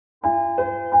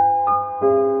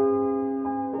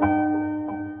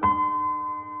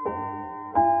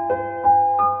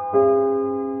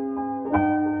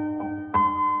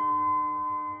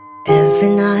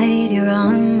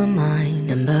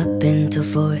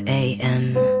4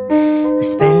 a.m. I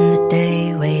spend the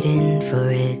day waiting for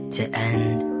it to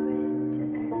end.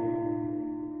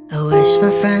 I wish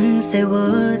my friends they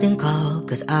wouldn't call,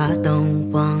 'cause I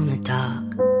don't wanna talk.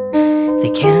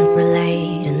 They can't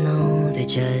relate, I know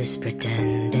they're just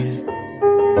pretending.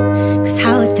 'Cause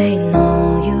how would they know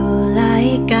you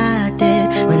like I did,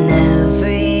 when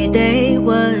every day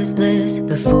was bliss,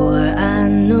 before I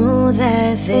knew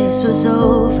that this was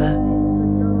over?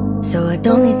 So I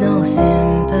don't need no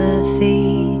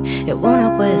sympathy, it won't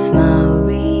up with my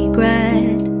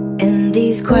regret. And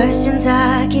these questions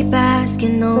I keep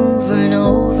asking over and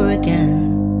over again.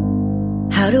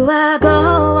 How do I go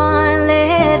on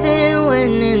living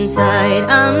when inside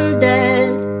I'm dead?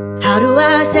 How do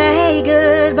I say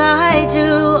goodbye to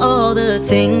all the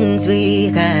things we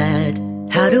had?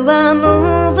 How do I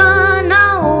move on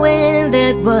knowing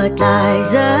that what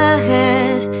lies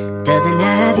ahead doesn't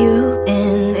have you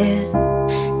in it,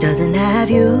 doesn't have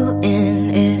you in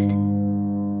it?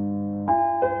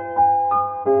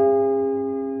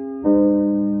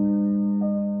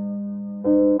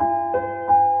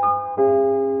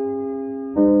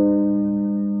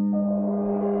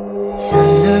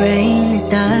 Sun or rain, it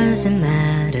doesn't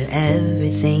matter,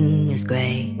 everything is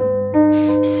grey.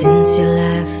 Since you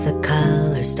left, the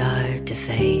colors start to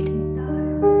fade.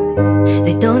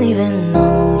 They don't even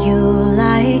know you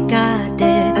like I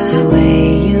did. The way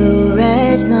you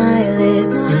read my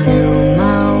lips, you knew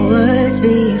my words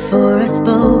before I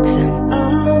spoke them.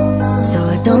 So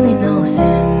I don't need no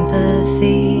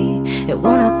sympathy, it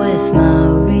won't up with my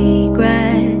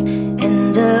regret. And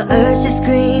the urge to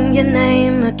scream your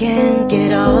name, I can't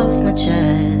get off my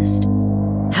chest.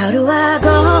 How do I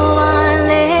go on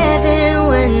living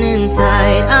when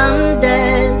inside I'm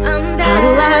dead? How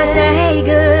do I say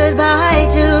goodbye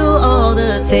to all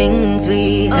the things we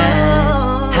had?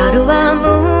 How do I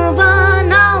move on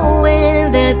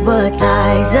knowing that what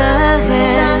lies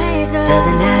ahead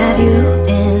doesn't have you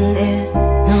in it,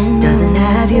 doesn't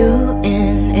have you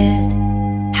in it?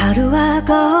 How do I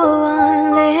go on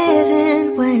living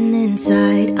when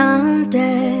inside I'm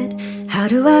dead? How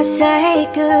do I say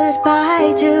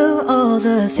goodbye to all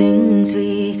the things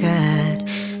we had?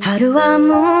 How do I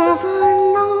move on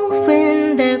knowing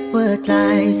that what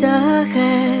lies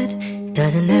ahead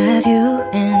doesn't have you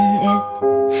in it,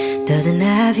 doesn't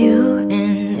have you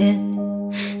in it,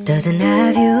 doesn't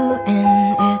have you in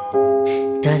it,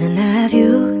 doesn't have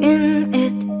you in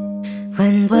it?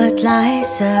 When what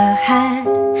lies ahead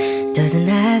doesn't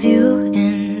have you